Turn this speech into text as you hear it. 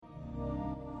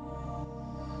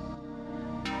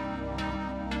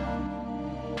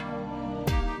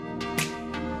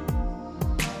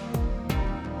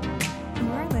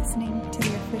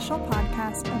official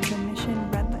podcast of the Mission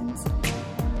Redlands.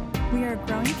 We are a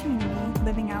growing community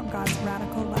living out God's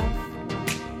radical love.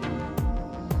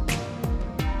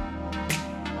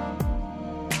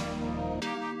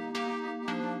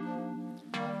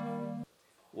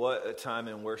 What a time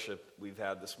in worship we've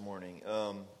had this morning.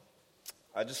 I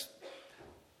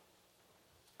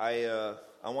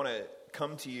want to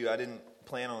come to you. I didn't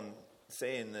plan on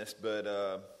saying this, but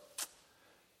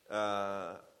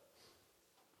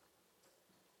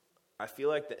I feel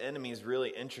like the enemy is really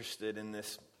interested in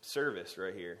this service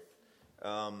right here.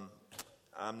 I'm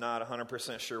not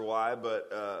 100% sure why,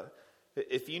 but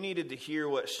if you needed to hear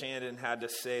what Shandon had to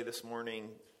say this morning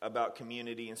about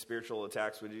community and spiritual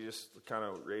attacks, would you just kind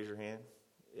of raise your hand?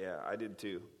 Yeah, I did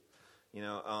too. You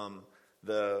know,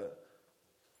 the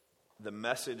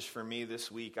message for me this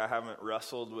week, I haven't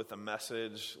wrestled with a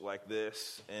message like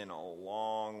this in a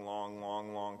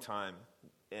long time.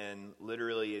 And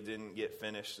literally it didn't get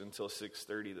finished until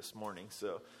 6:30 this morning.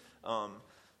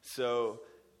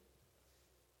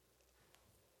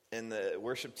 And the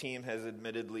worship team has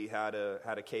admittedly had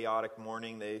a chaotic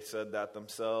morning. They said that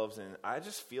themselves. And I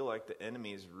just feel like the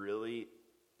enemy is really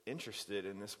interested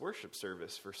in this worship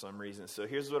service for some reason. So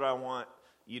here's what I want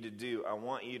you to do. I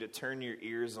want you to turn your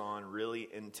ears on really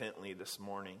intently this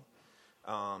morning.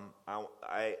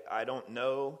 I don't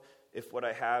know if what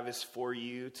I have is for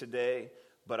you today,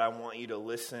 but I want you to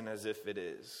listen as if it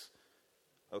is.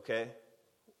 Okay?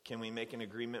 Can we make an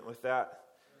agreement with that?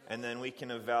 And then we can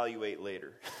evaluate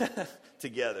later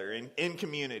together in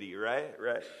community, right?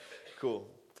 Right. Cool.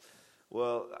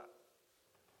 Well,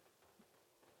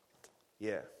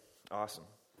 yeah, awesome.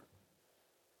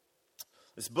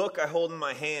 This book I hold in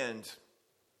my hand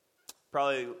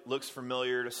probably looks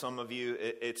familiar to some of you.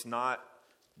 It's not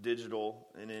digital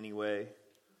in any way.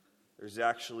 There's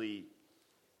actually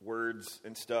words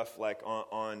and stuff like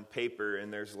on paper,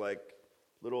 and there's like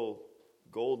little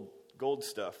gold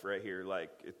stuff right here.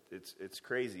 Like it's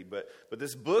crazy. But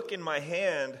this book in my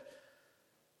hand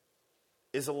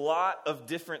is a lot of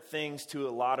different things to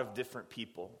a lot of different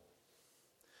people.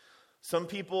 Some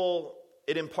people,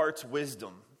 it imparts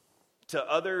wisdom. To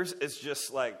others, it's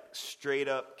just like straight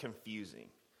up confusing.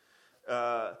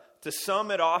 To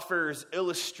some, it offers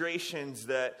illustrations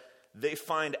that they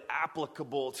find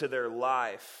applicable to their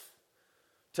life.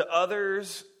 To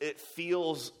others, it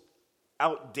feels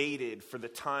outdated for the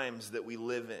times that we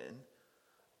live in.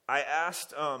 I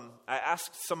asked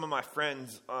some of my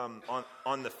friends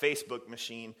on the Facebook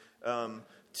machine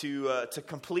to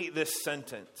complete this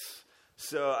sentence.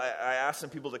 So I asked some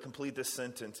people to complete this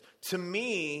sentence. To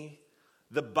me,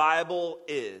 the Bible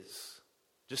is.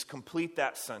 Just complete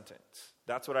that sentence.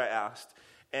 That's what I asked.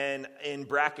 And in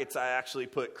brackets, I actually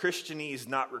put Christianese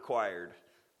not required,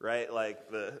 right? Like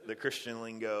the Christian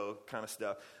lingo kind of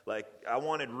stuff. Like I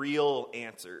wanted real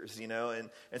answers, you know? And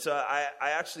so I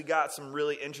actually got some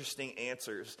really interesting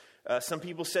answers. Some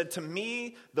people said, to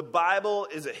me, the Bible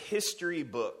is a history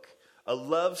book, a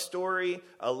love story,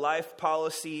 a life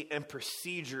policy, and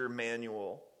procedure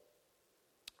manual.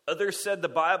 Others said the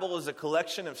Bible is a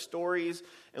collection of stories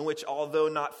in which, although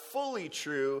not fully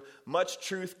true, much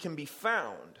truth can be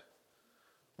found.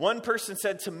 One person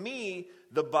said, to me,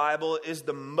 the Bible is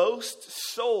the most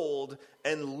sold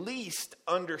and least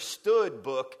understood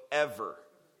book ever.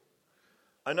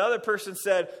 Another person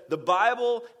said, the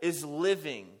Bible is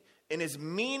living and is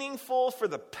meaningful for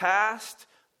the past,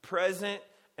 present,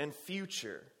 and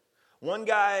future. One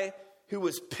guy who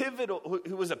was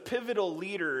a pivotal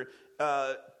leader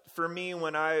for me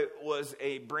when I was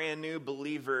a brand new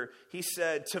believer, he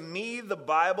said, to me, the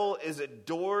Bible is a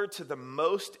door to the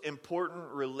most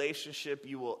important relationship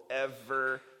you will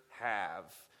ever have.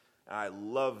 I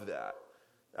love that.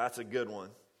 That's a good one.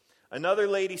 Another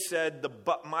lady said,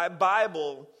 my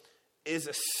Bible is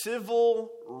a civil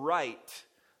right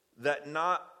that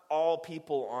not all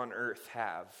people on earth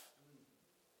have.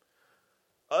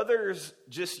 Others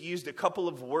just used a couple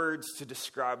of words to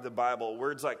describe the Bible.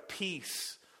 Words like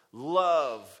peace,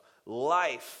 love,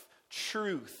 life,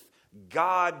 truth,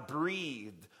 God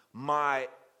breathed, my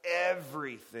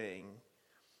everything.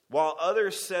 While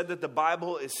others said that the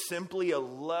Bible is simply a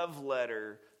love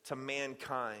letter to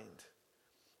mankind.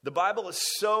 The Bible is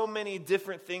so many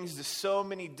different things to so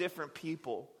many different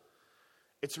people.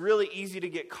 It's really easy to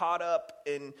get caught up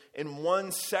in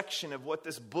one section of what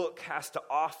this book has to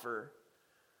offer.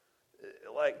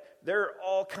 Like, there are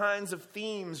all kinds of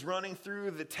themes running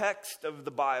through the text of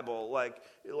the Bible,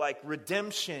 like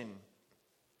redemption,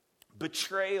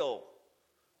 betrayal,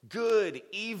 good,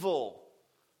 evil,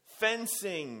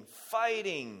 fencing,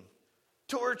 fighting,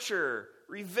 torture,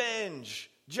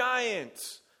 revenge,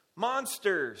 giants,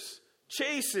 monsters,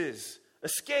 chases,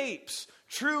 escapes,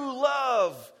 true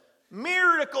love,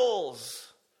 miracles.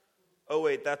 Oh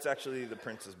wait, that's actually The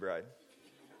Princess Bride.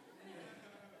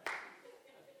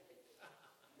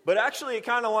 But actually it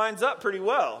kind of lines up pretty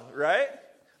well, right?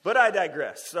 But I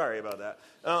digress. Sorry about that.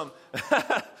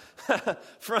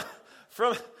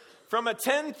 From a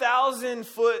 10,000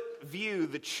 foot view,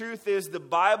 the truth is the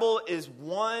Bible is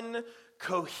one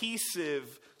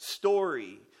cohesive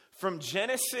story. From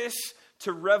Genesis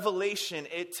to Revelation,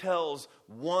 it tells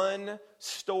one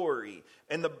story.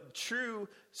 And the true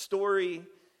story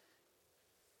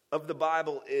of the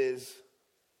Bible is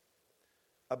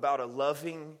about a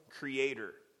loving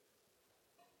creator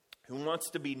who wants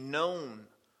to be known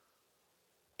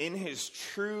in his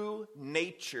true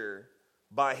nature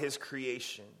by his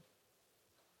creation.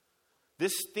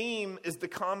 This theme is the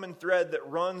common thread that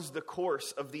runs the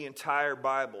course of the entire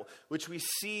Bible, which we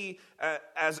see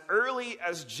as early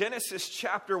as Genesis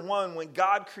chapter 1, when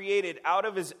God created out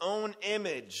of his own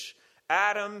image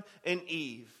Adam and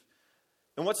Eve.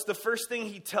 And what's the first thing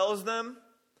he tells them?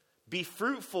 Be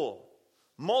fruitful,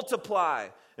 multiply,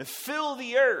 and fill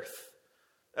the earth.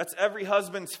 That's every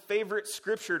husband's favorite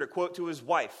scripture to quote to his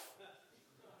wife.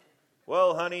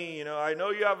 Well, honey, I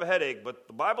know you have a headache, but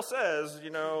the Bible says,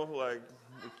 we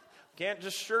can't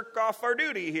just shirk off our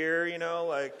duty here, we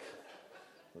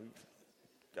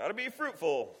got to be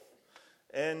fruitful.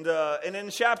 And in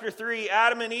chapter 3,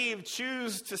 Adam and Eve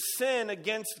choose to sin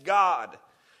against God.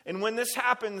 And when this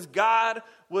happens, God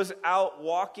was out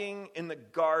walking in the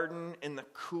garden in the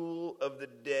cool of the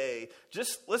day.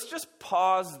 Let's just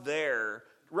pause there,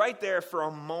 right there for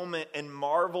a moment, and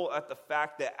marvel at the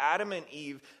fact that Adam and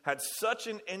Eve had such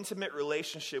an intimate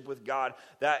relationship with God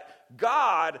that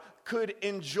God could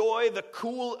enjoy the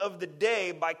cool of the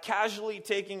day by casually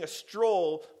taking a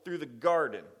stroll through the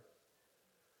garden.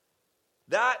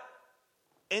 That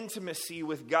intimacy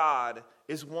with God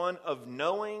is one of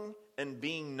knowing and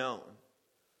being known.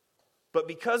 But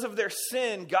because of their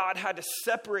sin, God had to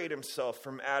separate himself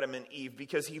from Adam and Eve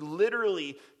because he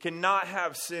literally cannot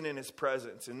have sin in his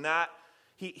presence. And that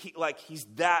he's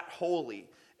that holy.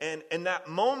 And that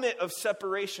moment of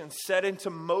separation set into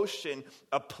motion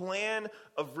a plan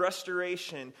of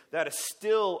restoration that is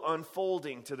still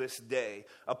unfolding to this day.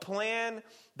 A plan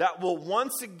that will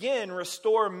once again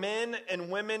restore men and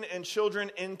women and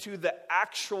children into the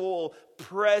actual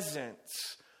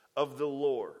presence of the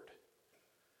Lord.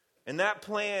 And that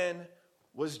plan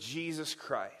was Jesus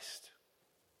Christ.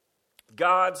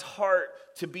 God's heart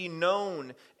to be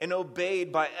known and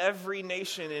obeyed by every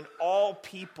nation and all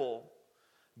people.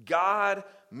 God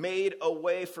made a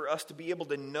way for us to be able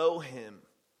to know him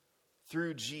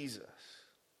through Jesus.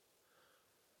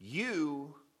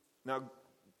 Now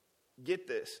get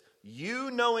this,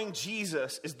 you knowing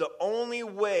Jesus is the only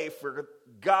way for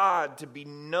God to be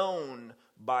known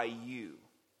by you.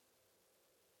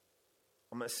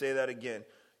 I'm going to say that again.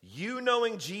 You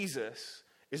knowing Jesus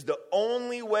is the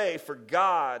only way for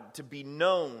God to be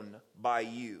known by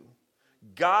you.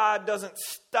 God doesn't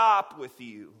stop with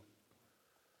you.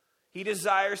 He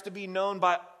desires to be known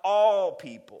by all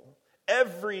people,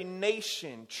 every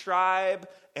nation, tribe,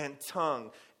 and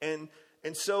tongue. And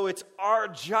so it's our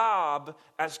job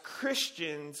as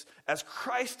Christians, as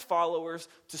Christ followers,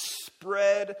 to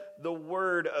spread the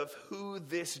word of who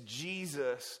this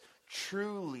Jesus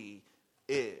truly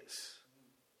is.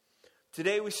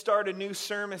 Today we start a new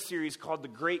sermon series called The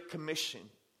Great Commission.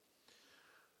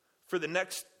 For the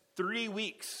next 3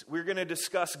 weeks, we're going to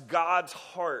discuss God's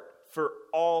heart for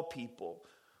all people.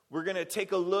 We're going to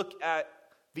take a look at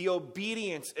the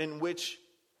obedience in which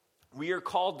we are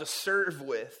called to serve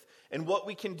with and what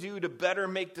we can do to better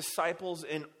make disciples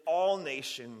in all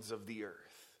nations of the earth.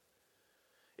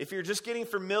 If you're just getting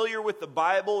familiar with the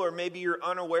Bible, or maybe you're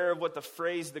unaware of what the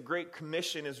phrase the Great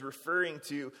Commission is referring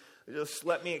to, just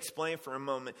let me explain for a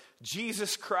moment.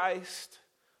 Jesus Christ,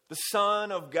 the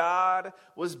Son of God,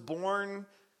 was born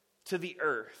to the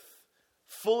earth.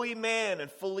 Fully man and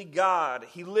fully God.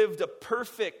 He lived a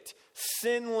perfect,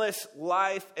 sinless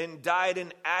life and died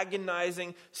an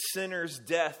agonizing sinner's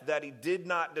death that he did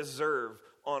not deserve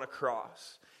on a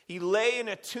cross. He lay in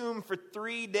a tomb for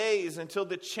 3 days until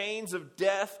the chains of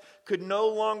death could no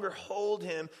longer hold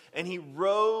him, and he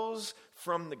rose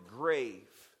from the grave.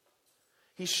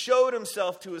 He showed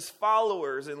himself to his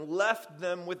followers and left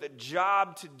them with a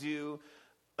job to do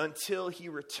until he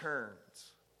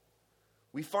returns.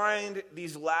 We find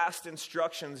these last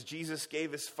instructions Jesus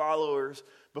gave his followers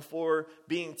before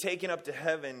being taken up to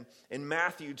heaven in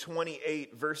Matthew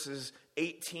 28, verses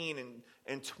 18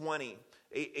 and 20.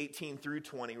 18 through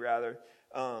 20, rather.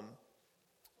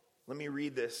 Let me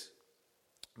read this.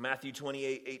 Matthew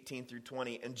 28, 18 through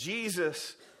 20. And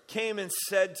Jesus came and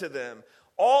said to them,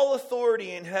 all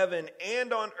authority in heaven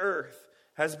and on earth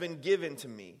has been given to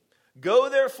me. Go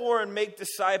therefore and make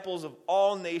disciples of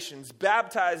all nations,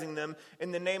 baptizing them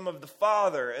in the name of the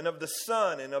Father and of the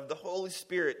Son and of the Holy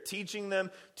Spirit, teaching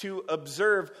them to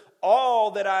observe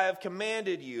all that I have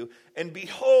commanded you. And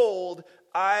behold,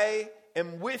 I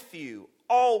am with you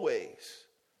always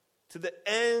to the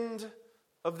end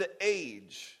of the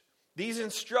age. These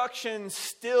instructions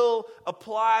still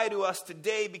apply to us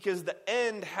today because the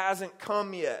end hasn't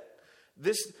come yet.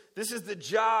 This is the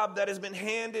job that has been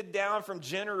handed down from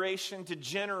generation to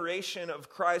generation of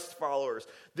Christ followers.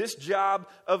 This job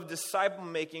of disciple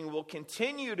making will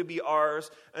continue to be ours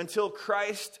until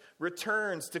Christ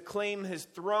returns to claim his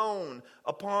throne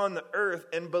upon the earth.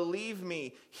 And believe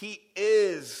me, he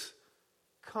is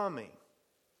coming.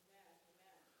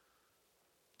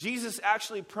 Jesus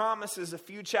actually promises a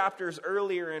few chapters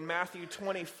earlier in Matthew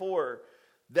 24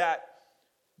 that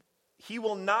he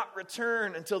will not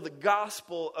return until the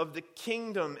gospel of the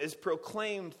kingdom is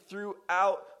proclaimed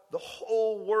throughout the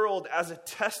whole world as a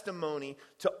testimony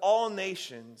to all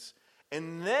nations,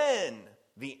 and then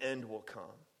the end will come.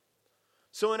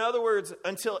 So in other words,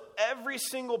 until every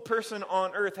single person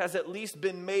on earth has at least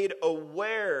been made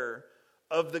aware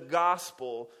of the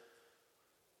gospel,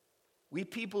 we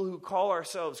people who call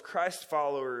ourselves Christ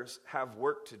followers have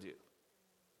work to do.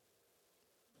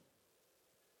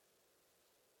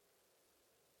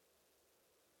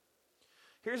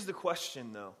 Here's the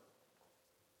question, though.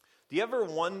 Do you ever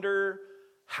wonder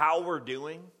how we're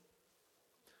doing?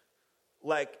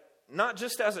 Like, not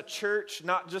just as a church,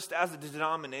 not just as a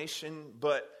denomination,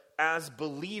 but as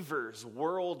believers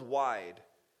worldwide.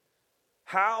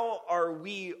 How are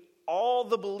we, all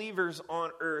the believers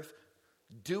on earth,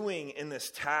 doing in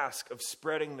this task of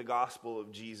spreading the gospel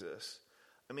of Jesus?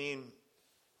 I mean,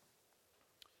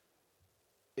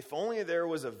 if only there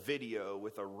was a video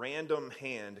with a random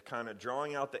hand kind of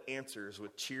drawing out the answers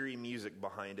with cheery music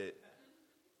behind it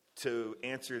to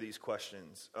answer these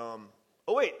questions. Oh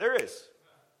wait, there is.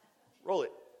 Roll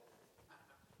it.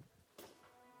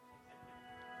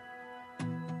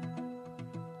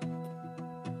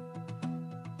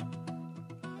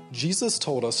 Jesus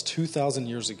told us 2,000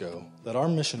 years ago that our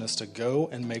mission is to go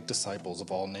and make disciples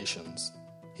of all nations.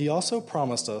 He also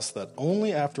promised us that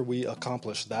only after we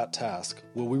accomplish that task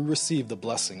will we receive the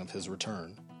blessing of his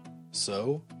return.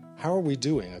 So, how are we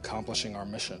doing accomplishing our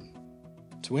mission?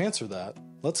 To answer that,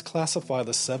 let's classify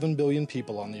the 7 billion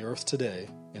people on the earth today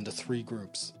into 3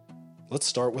 groups. Let's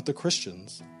start with the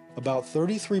Christians. About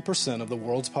 33% of the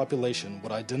world's population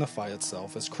would identify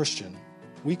itself as Christian.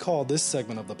 We call this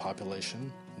segment of the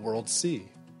population World C.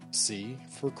 C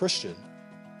for Christian.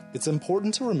 It's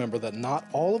important to remember that not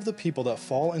all of the people that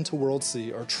fall into World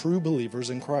C are true believers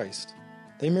in Christ.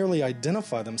 They merely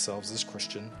identify themselves as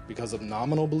Christian because of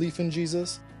nominal belief in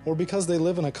Jesus, or because they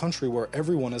live in a country where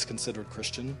everyone is considered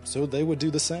Christian, so they would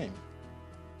do the same.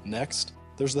 Next,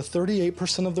 there's the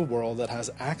 38% of the world that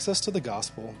has access to the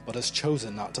gospel but has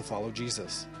chosen not to follow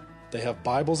Jesus. They have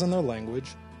Bibles in their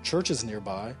language, churches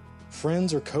nearby,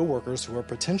 friends or co-workers who are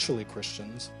potentially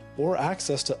Christians, or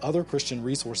access to other Christian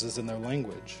resources in their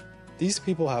language. These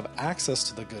people have access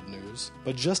to the good news,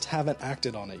 but just haven't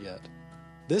acted on it yet.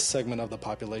 This segment of the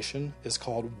population is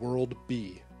called World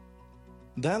B.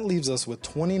 That leaves us with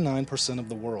 29% of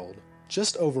the world,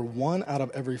 just over 1 out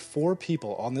of every 4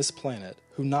 people on this planet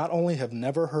who not only have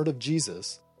never heard of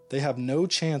Jesus, they have no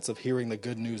chance of hearing the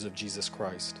good news of Jesus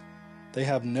Christ. They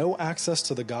have no access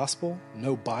to the gospel,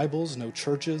 no Bibles, no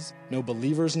churches, no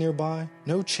believers nearby,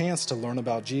 no chance to learn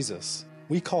about Jesus.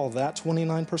 We call that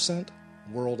 29%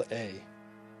 World A.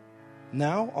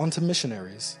 Now, on to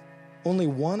missionaries. Only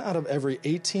 1 out of every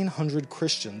 1,800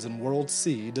 Christians in World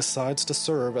C decides to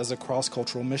serve as a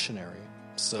cross-cultural missionary.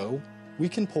 So, we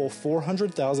can pull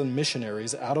 400,000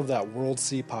 missionaries out of that World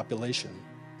C population.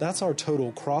 That's our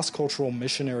total cross-cultural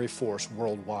missionary force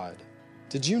worldwide.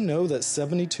 Did you know that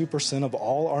 72% of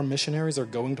all our missionaries are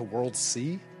going to World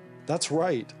C? That's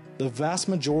right. The vast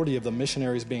majority of the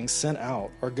missionaries being sent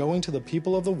out are going to the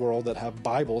people of the world that have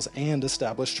Bibles and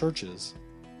established churches.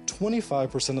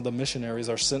 25% of the missionaries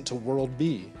are sent to World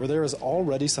B, where there is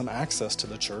already some access to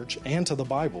the church and to the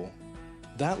Bible.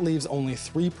 That leaves only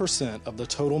 3% of the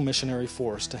total missionary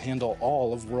force to handle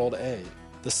all of World A,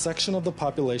 the section of the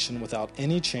population without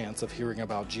any chance of hearing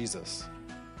about Jesus.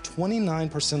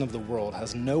 29% of the world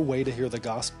has no way to hear the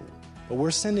gospel, but we're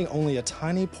sending only a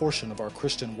tiny portion of our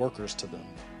Christian workers to them.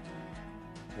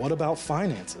 What about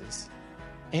finances?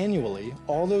 Annually,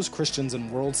 all those Christians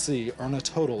in World C earn a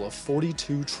total of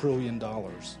 $42 trillion.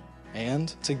 And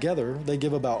together, they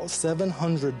give about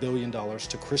 $700 billion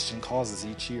to Christian causes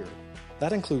each year.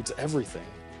 That includes everything: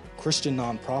 Christian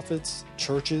nonprofits,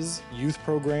 churches, youth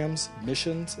programs,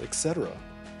 missions, etc.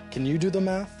 Can you do the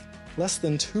math? Less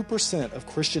than 2% of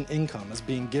Christian income is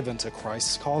being given to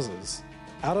Christ's causes.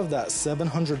 Out of that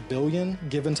 $700 billion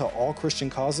given to all Christian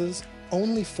causes,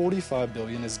 only $45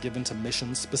 billion is given to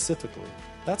missions specifically.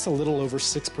 That's a little over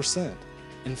 6%.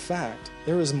 In fact,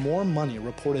 there is more money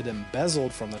reported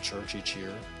embezzled from the church each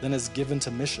year than is given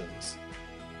to missions.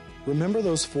 Remember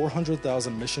those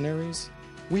 400,000 missionaries?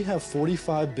 We have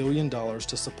 $45 billion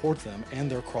to support them and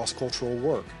their cross-cultural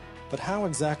work. But how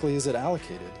exactly is it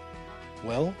allocated?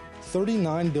 Well,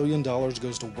 $39 billion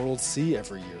goes to World C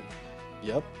every year.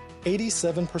 Yep,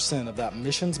 87% of that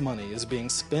missions money is being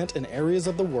spent in areas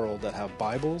of the world that have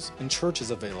Bibles and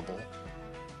churches available.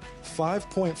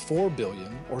 $5.4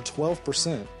 billion, or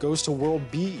 12%, goes to World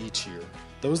B each year,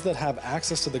 those that have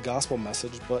access to the gospel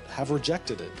message but have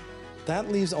rejected it.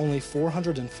 That leaves only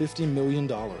 $450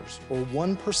 million, or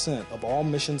 1% of all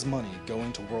missions money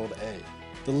going to World A,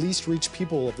 the least reached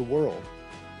people of the world.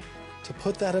 To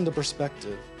put that into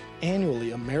perspective,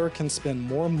 annually Americans spend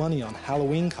more money on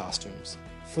Halloween costumes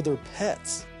for their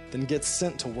pets than gets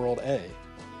sent to World A.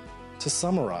 To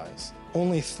summarize,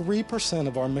 only 3%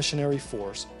 of our missionary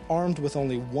force, armed with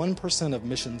only 1% of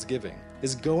missions giving,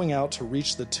 is going out to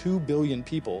reach the 2 billion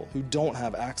people who don't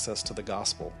have access to the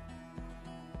gospel.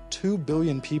 2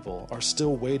 billion people are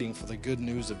still waiting for the good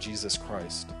news of Jesus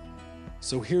Christ.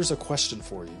 So here's a question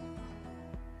for you.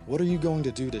 What are you going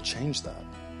to do to change that?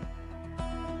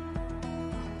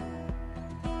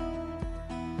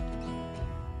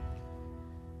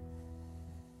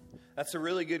 That's a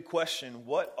really good question.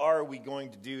 What are we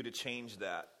going to do to change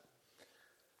that?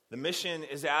 The mission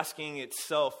is asking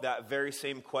itself that very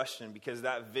same question, because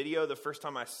that video, the first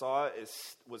time I saw it,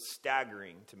 was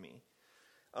staggering to me.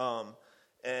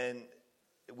 And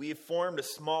we formed a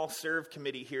small serve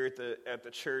committee here at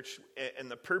the church,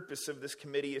 and the purpose of this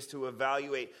committee is to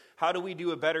evaluate how do we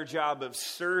do a better job of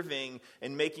serving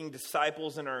and making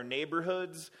disciples in our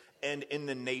neighborhoods and in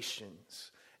the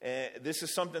nations. And this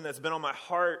is something that's been on my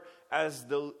heart as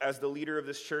the leader of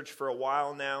this church for a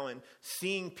while now, and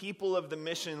seeing people of the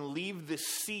mission leave the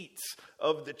seats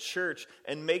of the church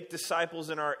and make disciples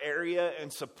in our area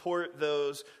and support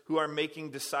those who are making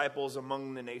disciples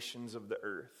among the nations of the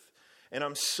earth. And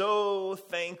I'm so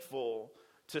thankful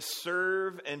to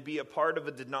serve and be a part of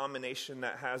a denomination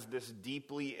that has this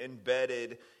deeply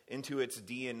embedded into its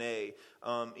DNA.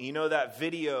 You know that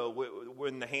video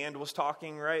when the hand was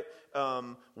talking, right?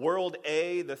 World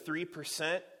A, the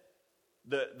 3%,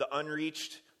 the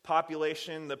unreached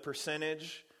population, the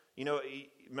percentage. You know,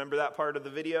 remember that part of the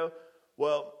video?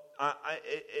 Well,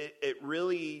 it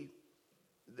really,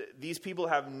 these people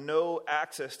have no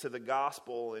access to the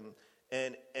gospel,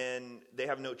 and they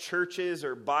have no churches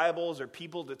or Bibles or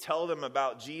people to tell them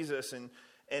about Jesus. And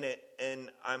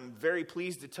I'm very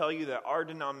pleased to tell you that our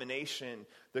denomination,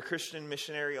 the Christian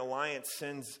Missionary Alliance,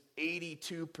 sends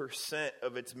 82%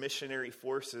 of its missionary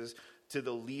forces to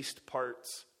the least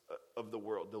parts of the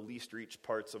world, the least reached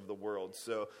parts of the world.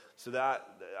 So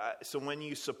when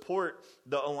you support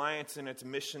the Alliance and its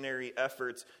missionary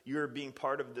efforts, you're being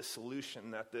part of the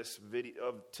solution that this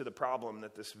video to the problem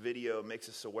that this video makes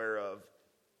us aware of.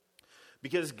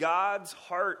 Because God's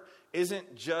heart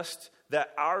isn't just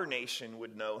that our nation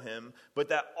would know him, but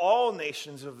that all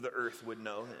nations of the earth would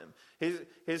know him.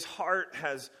 His heart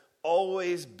has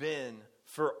always been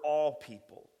for all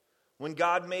people. When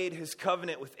God made his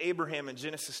covenant with Abraham in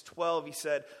Genesis 12, he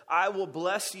said, I will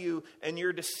bless you and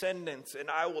your descendants, and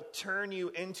I will turn you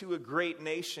into a great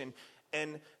nation,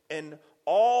 and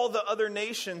all the other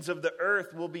nations of the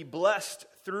earth will be blessed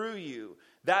through you.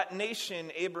 That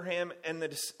nation, Abraham and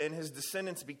his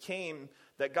descendants became,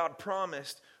 that God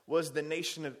promised, was the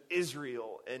nation of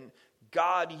Israel. And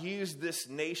God used this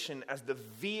nation as the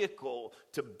vehicle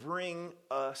to bring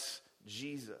us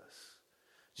Jesus.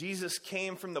 Jesus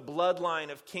came from the bloodline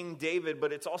of King David,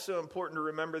 but it's also important to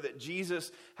remember that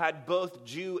Jesus had both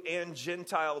Jew and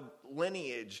Gentile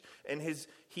lineage, and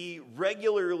he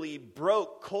regularly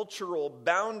broke cultural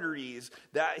boundaries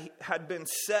that had been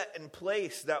set in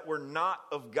place that were not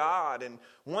of God. And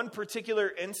one particular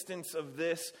instance of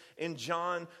this in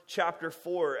John chapter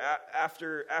 4,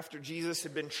 after Jesus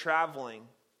had been traveling,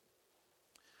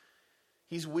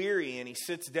 he's weary and he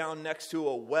sits down next to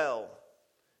a well.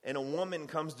 And a woman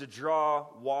comes to draw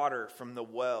water from the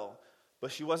well.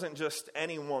 But she wasn't just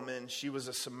any woman, she was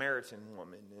a Samaritan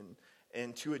woman.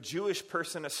 And to a Jewish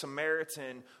person, a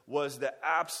Samaritan was the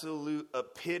absolute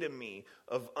epitome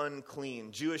of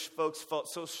unclean. Jewish folks felt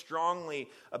so strongly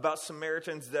about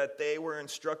Samaritans that they were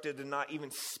instructed to not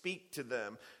even speak to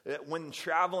them. That when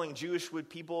traveling, Jewish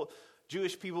people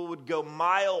would go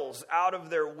miles out of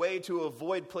their way to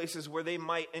avoid places where they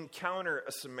might encounter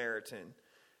a Samaritan.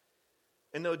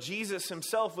 And though Jesus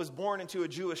himself was born into a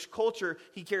Jewish culture,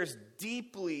 he cares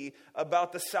deeply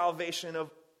about the salvation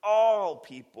of all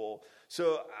people.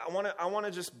 So I want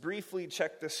to just briefly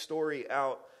check this story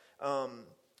out.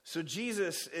 So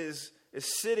Jesus is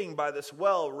sitting by this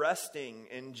well, resting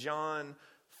in John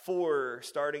 4,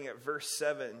 starting at verse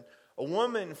 7. A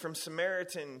woman from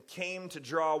Samaritan came to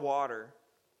draw water.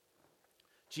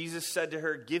 Jesus said to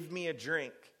her, "Give me a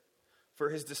drink," for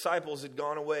his disciples had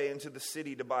gone away into the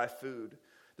city to buy food.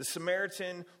 The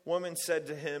Samaritan woman said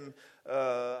to him,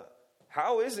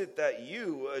 "How is it that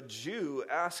you, a Jew,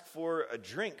 ask for a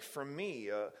drink from me,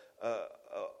 a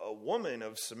woman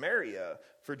of Samaria?"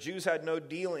 For Jews had no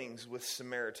dealings with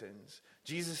Samaritans.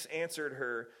 Jesus answered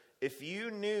her, "If you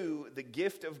knew the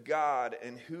gift of God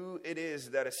and who it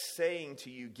is that is saying to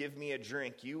you, 'Give me a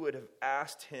drink,' you would have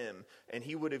asked him, and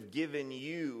he would have given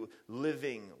you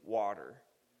living water."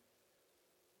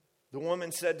 The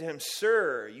woman said to him,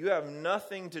 "Sir, you have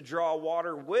nothing to draw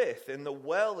water with, and the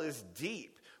well is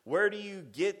deep. Where do you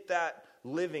get that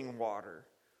living water?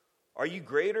 Are you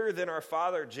greater than our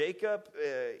father Jacob?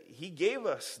 He gave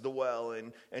us the well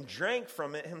and drank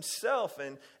from it himself,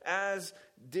 and as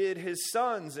did his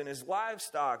sons and his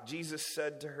livestock." Jesus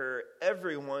said to her,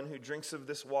 "Everyone who drinks of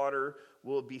this water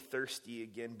will be thirsty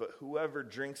again, but whoever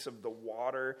drinks of the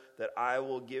water that I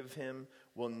will give him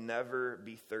will never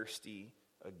be thirsty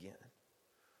again.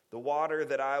 The water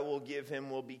that I will give him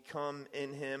will become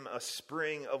in him a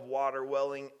spring of water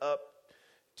welling up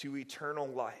to eternal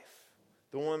life."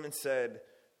 The woman said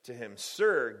to him,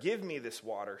 "Sir, give me this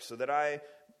water so that I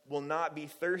will not be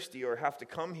thirsty or have to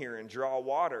come here and draw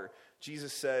water."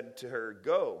 Jesus said to her,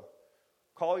 "Go,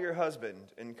 call your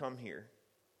husband and come here."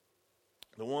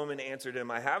 The woman answered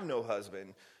him, "I have no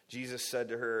husband." Jesus said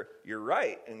to her, "You're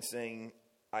right in saying,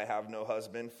 'I have no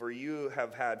husband,' for you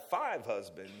have had 5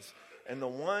 husbands, and the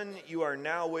one you are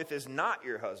now with is not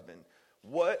your husband.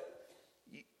 What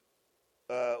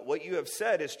you have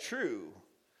said is true."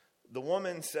 The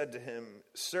woman said to him,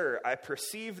 "Sir, I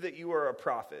perceive that you are a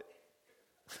prophet."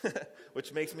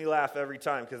 Which makes me laugh every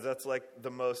time, because that's like the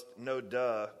most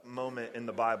no-duh moment in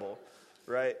the Bible,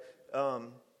 right?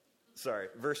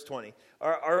 Verse 20.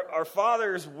 Our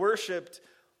fathers worshipped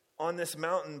on this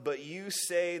mountain, but you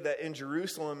say that in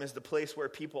Jerusalem is the place where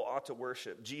people ought to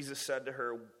worship. Jesus said to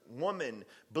her, "Woman,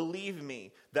 believe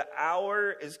me, the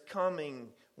hour is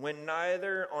coming when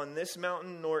neither on this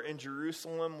mountain nor in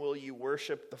Jerusalem will you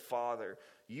worship the Father.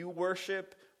 You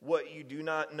worship what you do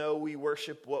not know, we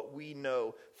worship what we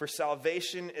know. For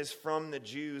salvation is from the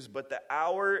Jews, but the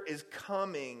hour is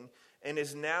coming and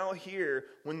is now here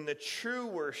when the true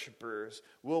worshipers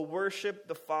will worship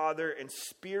the Father in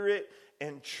spirit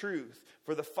and truth.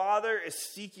 For the Father is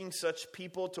seeking such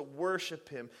people to worship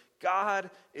him.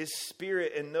 God is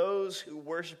spirit, and those who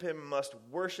worship him must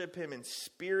worship him in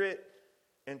spirit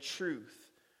and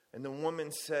truth." And the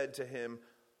woman said to him,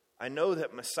 "I know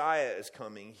that Messiah is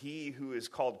coming, he who is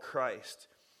called Christ.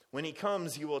 When he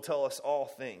comes, he will tell us all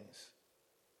things."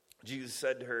 Jesus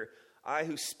said to her, "I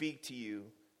who speak to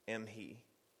you am he."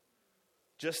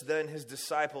 Just then his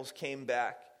disciples came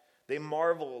back. They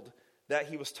marveled that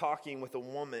he was talking with a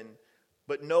woman,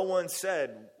 but no one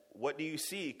said, "What do you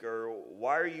seek?" or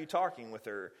 "Why are you talking with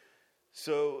her?"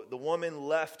 So the woman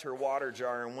left her water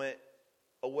jar and went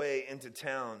away into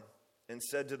town and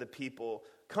said to the people,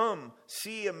 "Come,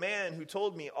 see a man who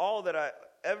told me all that I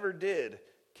ever did.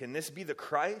 Can this be the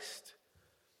Christ?"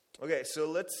 Okay, so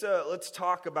let's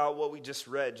talk about what we just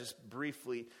read, just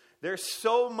briefly. There's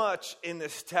so much in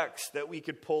this text that we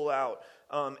could pull out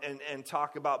and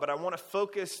talk about, but I want to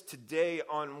focus today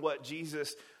on what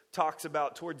Jesus talks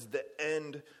about towards the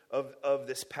end of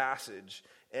this passage.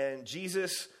 And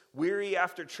Jesus, weary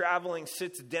after traveling,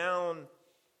 sits down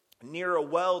near a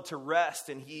well to rest,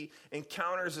 and he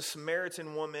encounters a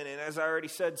Samaritan woman. And as I already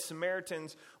said,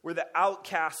 Samaritans were the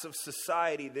outcasts of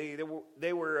society.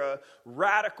 They were a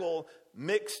radical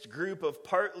mixed group of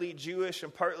partly Jewish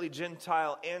and partly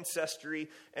Gentile ancestry,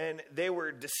 and they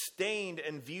were disdained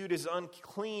and viewed as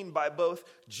unclean by both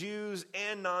Jews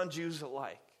and non-Jews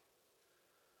alike.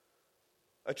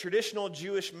 A traditional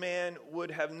Jewish man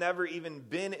would have never even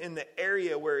been in the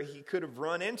area where he could have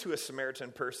run into a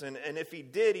Samaritan person. And if he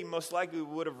did, he most likely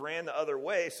would have ran the other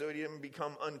way so he didn't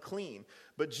become unclean.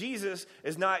 But Jesus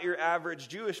is not your average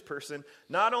Jewish person.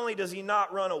 Not only does he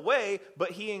not run away,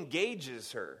 but he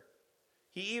engages her.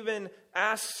 He even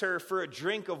asks her for a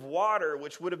drink of water,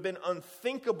 which would have been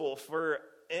unthinkable for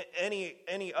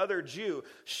any other Jew.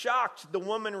 Shocked, the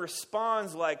woman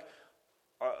responds like,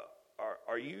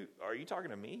 Are you talking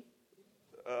to me?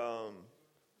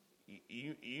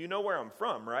 You know where I'm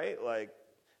from, right? Like,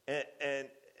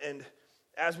 and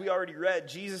as we already read,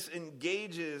 Jesus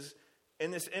engages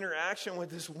in this interaction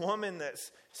with this woman that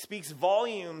speaks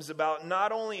volumes about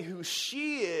not only who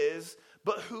she is,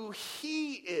 but who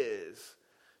he is.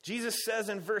 Jesus says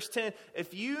in verse 10,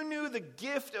 if you knew the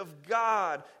gift of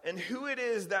God and who it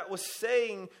is that was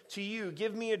saying to you,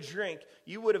 give me a drink,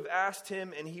 you would have asked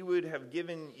him and he would have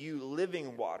given you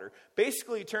living water.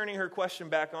 Basically turning her question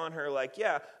back on her like,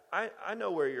 yeah, I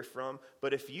know where you're from,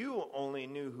 but if you only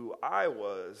knew who I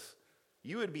was,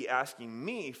 you would be asking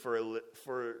me for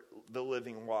the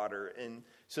living water, and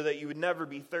so that you would never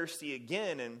be thirsty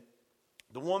again. And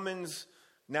the woman's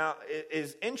now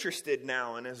is interested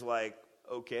now and is like,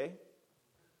 okay,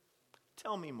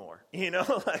 tell me more,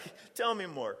 tell me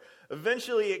more.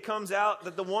 Eventually it comes out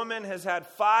that the woman has had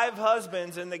 5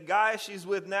 husbands and the guy she's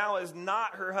with now is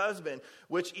not her husband,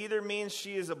 which either means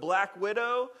she is a black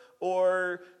widow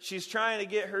or she's trying to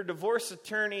get her divorce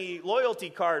attorney loyalty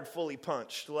card fully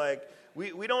punched. Like,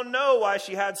 we don't know why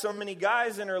she had so many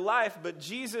guys in her life, but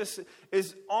Jesus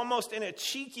is almost in a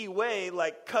cheeky way,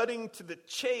 like cutting to the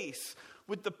chase,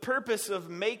 with the purpose of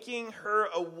making her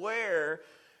aware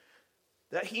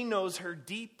that he knows her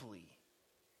deeply.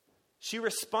 She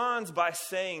responds by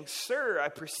saying, "Sir, I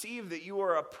perceive that you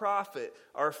are a prophet.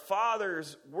 Our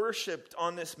fathers worshipped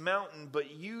on this mountain, but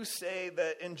you say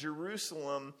that in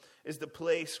Jerusalem is the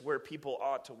place where people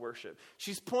ought to worship."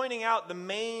 She's pointing out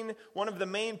one of the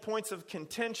main points of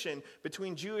contention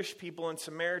between Jewish people and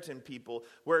Samaritan people,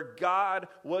 where God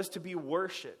was to be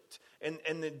worshipped.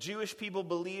 And the Jewish people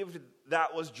believed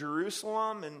that was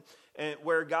Jerusalem, and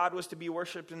where God was to be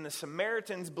worshipped. And the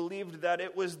Samaritans believed that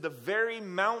it was the very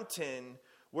mountain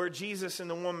where Jesus and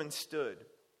the woman stood.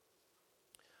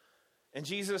 And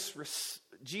Jesus'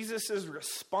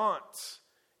 response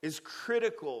is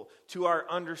critical to our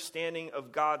understanding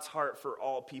of God's heart for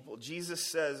all people. Jesus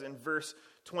says in verse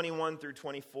 21 through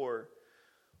 24,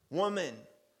 "Woman,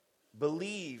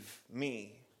 believe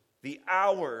me, the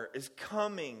hour is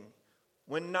coming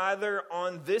when neither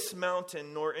on this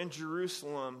mountain nor in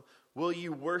Jerusalem will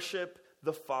you worship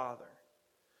the Father.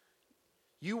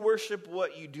 You worship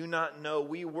what you do not know.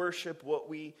 We worship what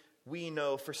we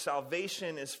know, for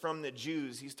salvation is from the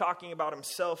Jews." He's talking about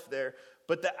himself there.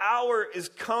 But the hour is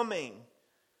coming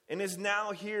and is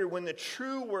now here when the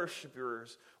true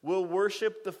worshipers will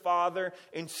worship the Father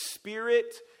in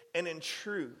spirit and in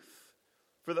truth.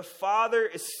 For the Father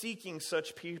is seeking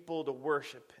such people to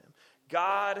worship him.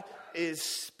 God is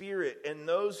spirit, and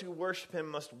those who worship him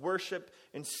must worship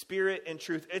in spirit and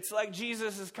truth. It's like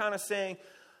Jesus is kind of saying,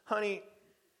 honey,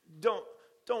 don't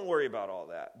worry about all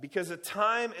that, because a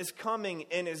time is coming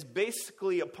and is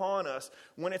basically upon us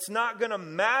when it's not going to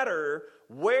matter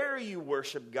where you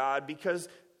worship God, because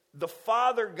the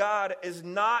Father God is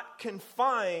not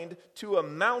confined to a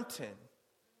mountain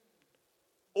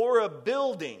or a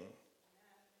building.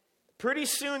 Pretty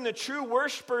soon, the true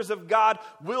worshipers of God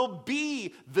will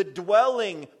be the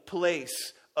dwelling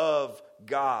place of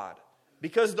God,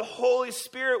 because the Holy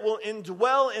Spirit will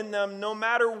indwell in them no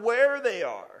matter where they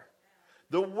are.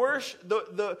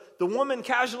 The woman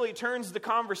casually turns the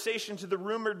conversation to the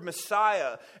rumored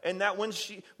Messiah, and that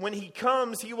when he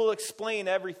comes, he will explain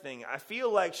everything. I feel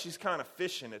like she's kind of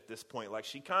fishing at this point. Like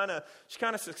she kind of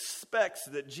suspects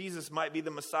that Jesus might be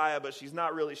the Messiah, but she's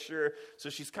not really sure. So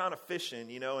she's kind of fishing,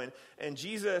 And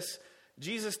Jesus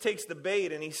takes the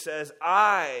bait and he says,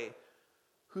 "I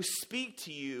who speak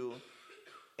to you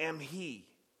am he,"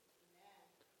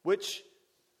 which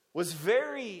was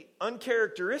very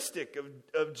uncharacteristic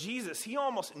of Jesus. He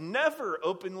almost never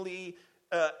openly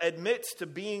admits to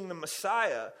being the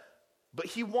Messiah, but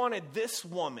he wanted this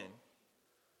woman,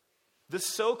 the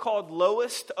so-called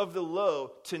lowest of the low,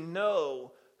 to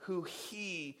know who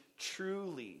he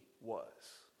truly was.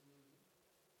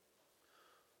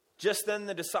 Just then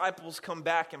the disciples come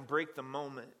back and break the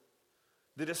moment.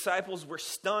 The disciples were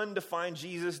stunned to find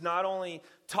Jesus not only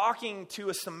talking to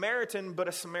a Samaritan, but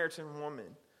a Samaritan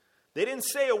woman. They didn't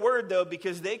say a word, though,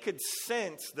 because they could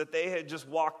sense that they had just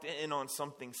walked in on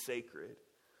something sacred.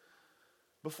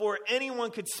 Before anyone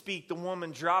could speak, the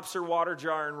woman drops her water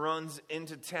jar and runs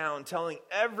into town, telling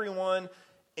everyone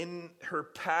in her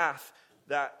path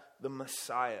that the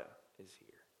Messiah is here.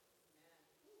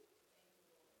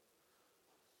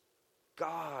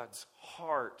 God's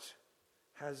heart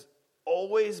has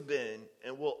always been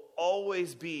and will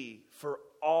always be for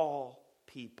all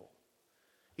people.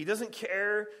 He doesn't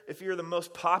care if you're the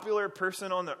most popular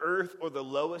person on the earth or the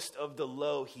lowest of the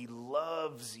low. He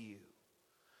loves you.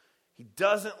 He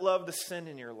doesn't love the sin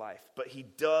in your life, but he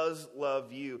does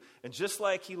love you. And just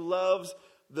like he loves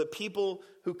the people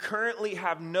who currently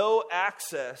have no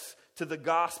access to the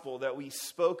gospel that we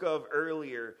spoke of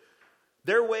earlier,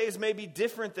 their ways may be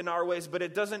different than our ways, but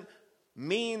it doesn't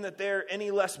mean that they're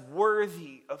any less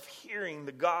worthy of hearing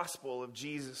the gospel of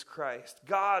Jesus Christ.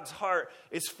 God's heart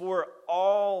is for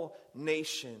all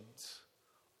nations,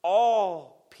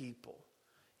 all people.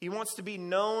 He wants to be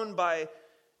known by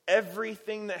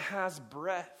everything that has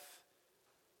breath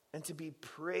and to be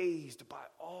praised by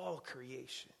all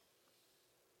creation.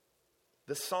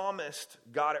 The psalmist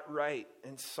got it right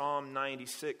in Psalm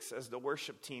 96 as the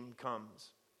worship team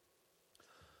comes.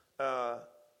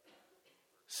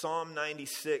 Psalm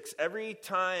 96. Every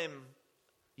time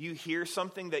you hear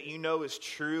something that you know is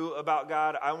true about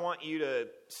God, I want you to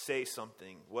say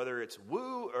something, whether it's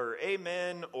woo or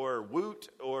amen or woot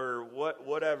or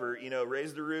whatever,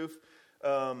 raise the roof.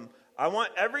 I want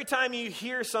every time you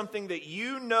hear something that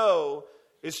you know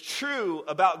is true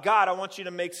about God, I want you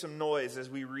to make some noise as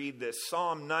we read this.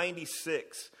 Psalm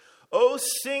 96. Oh,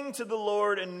 sing to the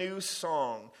Lord a new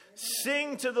song.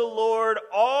 Sing to the Lord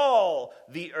all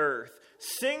the earth.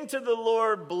 Sing to the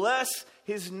Lord, bless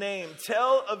his name.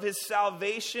 Tell of his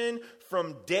salvation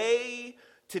from day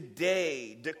to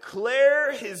day.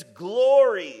 Declare his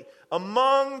glory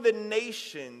among the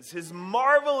nations, his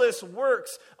marvelous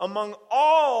works among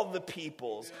all the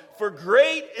peoples. For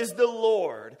great is the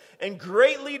Lord, and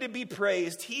greatly to be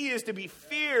praised. He is to be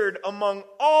feared among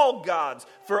all gods.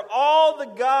 For all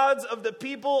the gods of the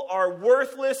people are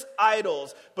worthless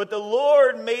idols, but the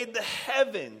Lord made the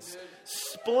heavens.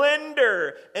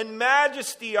 Splendor and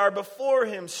majesty are before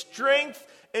him. Strength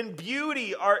and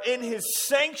beauty are in his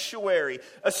sanctuary.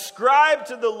 Ascribe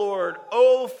to the Lord,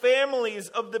 O families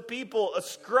of the people.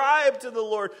 Ascribe to the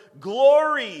Lord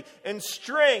glory and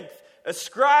strength.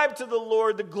 Ascribe to the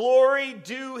Lord the glory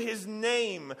due his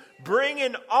name. Bring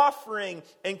an offering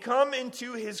and come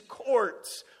into his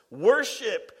courts.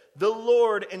 Worship the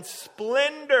Lord in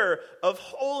splendor of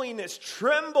holiness.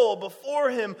 Tremble before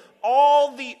him,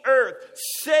 all the earth.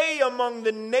 Say among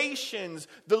the nations,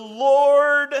 the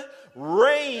Lord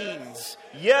reigns.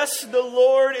 Yes, the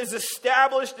Lord is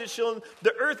established.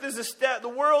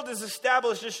 The world is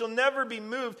established. It shall never be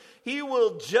moved. He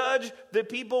will judge the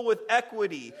people with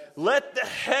equity. Let the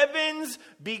heavens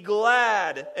be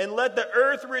glad, and let the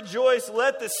earth rejoice.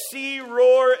 Let the sea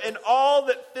roar, and all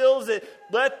that fills it.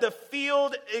 Let the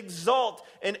field exult,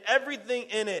 and everything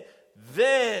in it.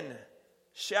 Then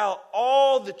shall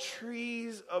all the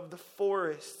trees of the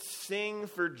forest sing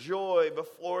for joy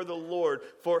before the Lord,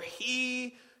 for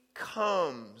he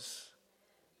comes.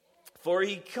 For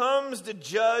he comes to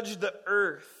judge the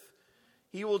earth.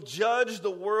 He will judge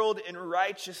the world in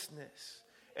righteousness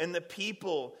and the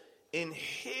people in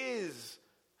his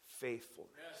faithfulness.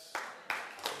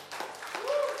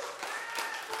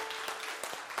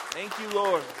 Thank you,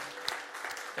 Lord.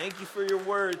 Thank you for your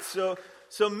word.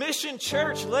 So Mission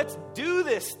Church, let's do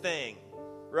this thing,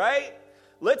 right?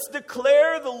 Let's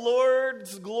declare the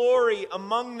Lord's glory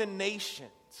among the nations.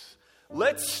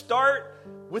 Let's start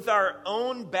with our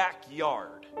own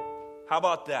backyard. How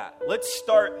about that? Let's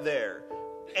start there.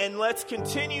 And let's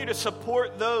continue to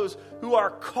support those who are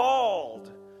called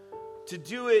to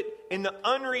do it in the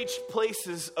unreached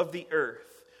places of the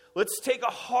earth. Let's take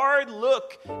a hard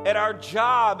look at our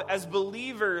job as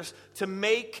believers to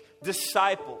make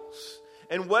disciples.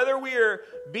 And whether we are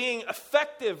being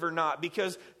effective or not,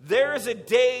 because there is a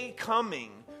day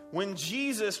coming when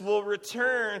Jesus will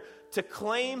return to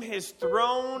claim his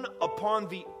throne upon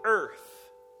the earth.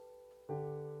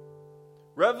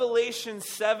 Revelation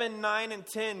 7, 9, and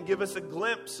 10 give us a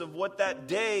glimpse of what that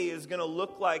day is going to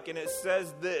look like. And it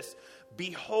says this: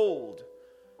 behold,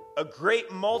 a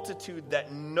great multitude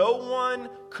that no one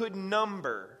could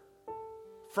number,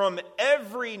 from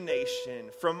every nation,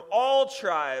 from all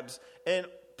tribes and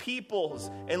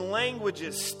peoples and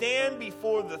languages, stand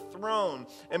before the throne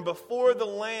and before the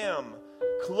Lamb,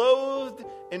 clothed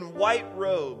in white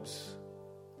robes,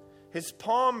 his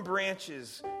palm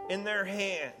branches in their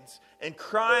hands, and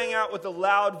crying out with a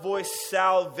loud voice,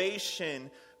 salvation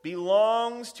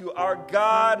belongs to our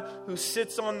God who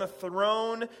sits on the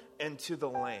throne and to the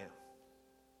Lamb.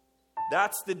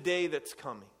 That's the day that's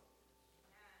coming.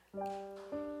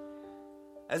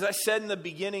 As I said in the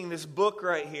beginning, this book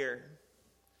right here,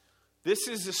 this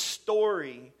is a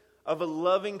story of a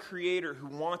loving Creator who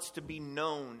wants to be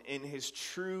known in His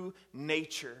true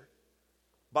nature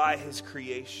by His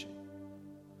creation.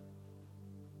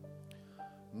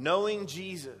 Knowing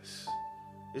Jesus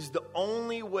is the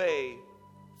only way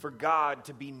for God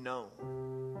to be known.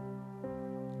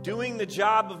 Doing the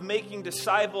job of making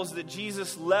disciples that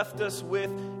Jesus left us with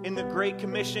in the Great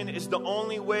Commission is the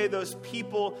only way those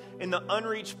people in the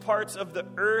unreached parts of the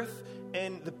earth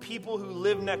and the people who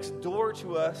live next door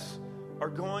to us are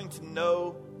going to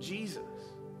know Jesus.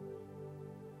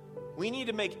 We need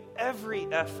to make every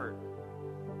effort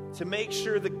to make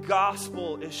sure the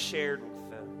gospel is shared with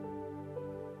them.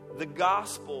 The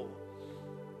gospel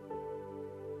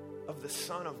of the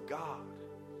Son of God,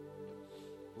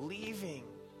 leaving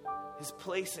His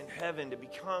place in heaven to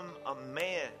become a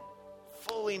man,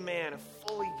 fully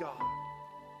God.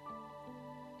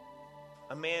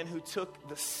 A man who took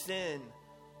the sin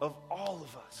of all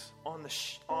of us on the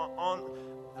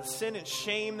sin and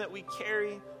shame that we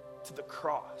carry to the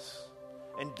cross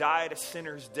and died a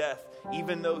sinner's death,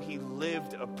 even though He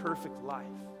lived a perfect life.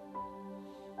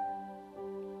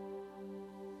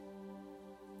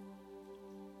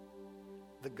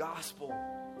 The gospel,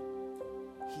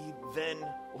 He then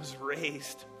was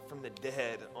raised from the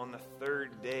dead on the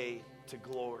third day to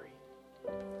glory.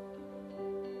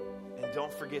 And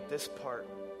don't forget this part,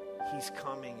 He's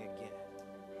coming again.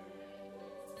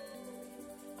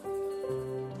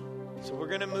 So we're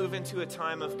going to move into a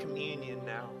time of communion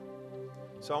now.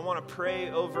 So I want to pray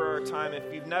over our time.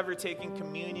 If you've never taken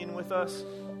communion with us,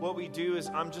 what we do is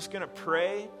I'm just going to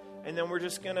pray, and then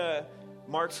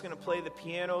Mark's going to play the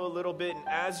piano a little bit, and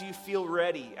as you feel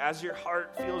ready, as your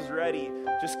heart feels ready,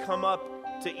 just come up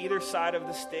to either side of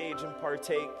the stage and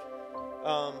partake.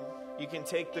 You can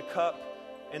take the cup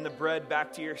and the bread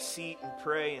back to your seat and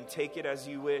pray and take it as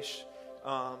you wish.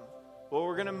 Well,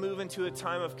 we're going to move into a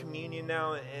time of communion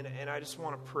now, and I just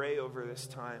want to pray over this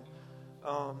time.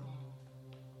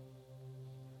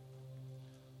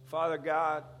 Father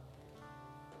God,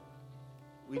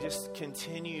 we just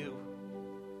continue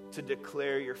to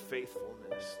declare your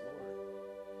faithfulness, Lord.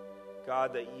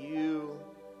 God, that you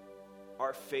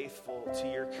are faithful to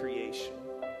your creation.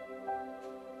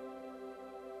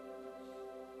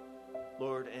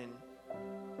 Lord, and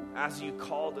as you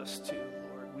called us to,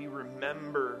 Lord, we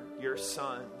remember your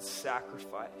Son's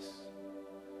sacrifice.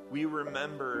 We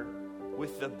remember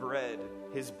with the bread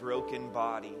his broken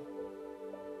body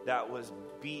that was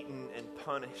beaten and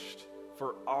punished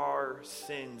for our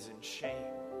sins and shame.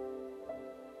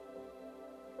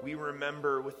 We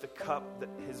remember with the cup that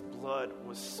his blood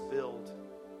was spilled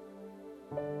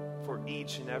for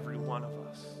each and every one of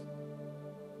us.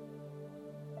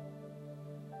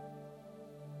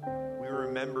 We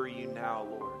remember you now,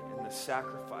 Lord, in the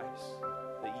sacrifice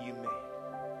that you made.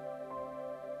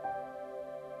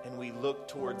 And we look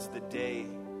towards the day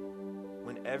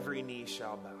when every knee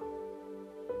shall bow.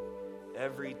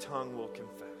 Every tongue will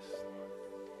confess.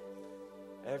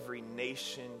 Every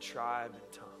nation, tribe,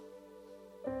 and tongue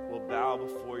will bow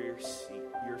before your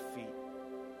feet.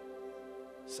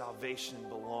 Salvation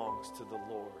belongs to the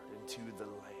Lord and to the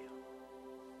Lamb.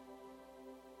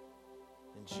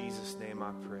 In Jesus' name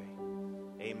I pray.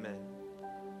 Amen.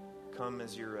 Come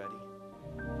as you're ready.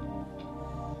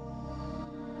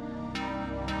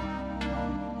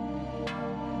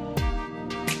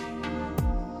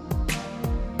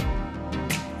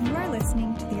 You are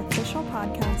listening to the official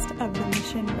podcast of The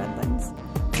Mission Redlands.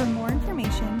 For more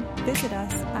information, visit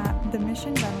us at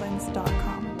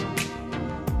themissionredlands.com.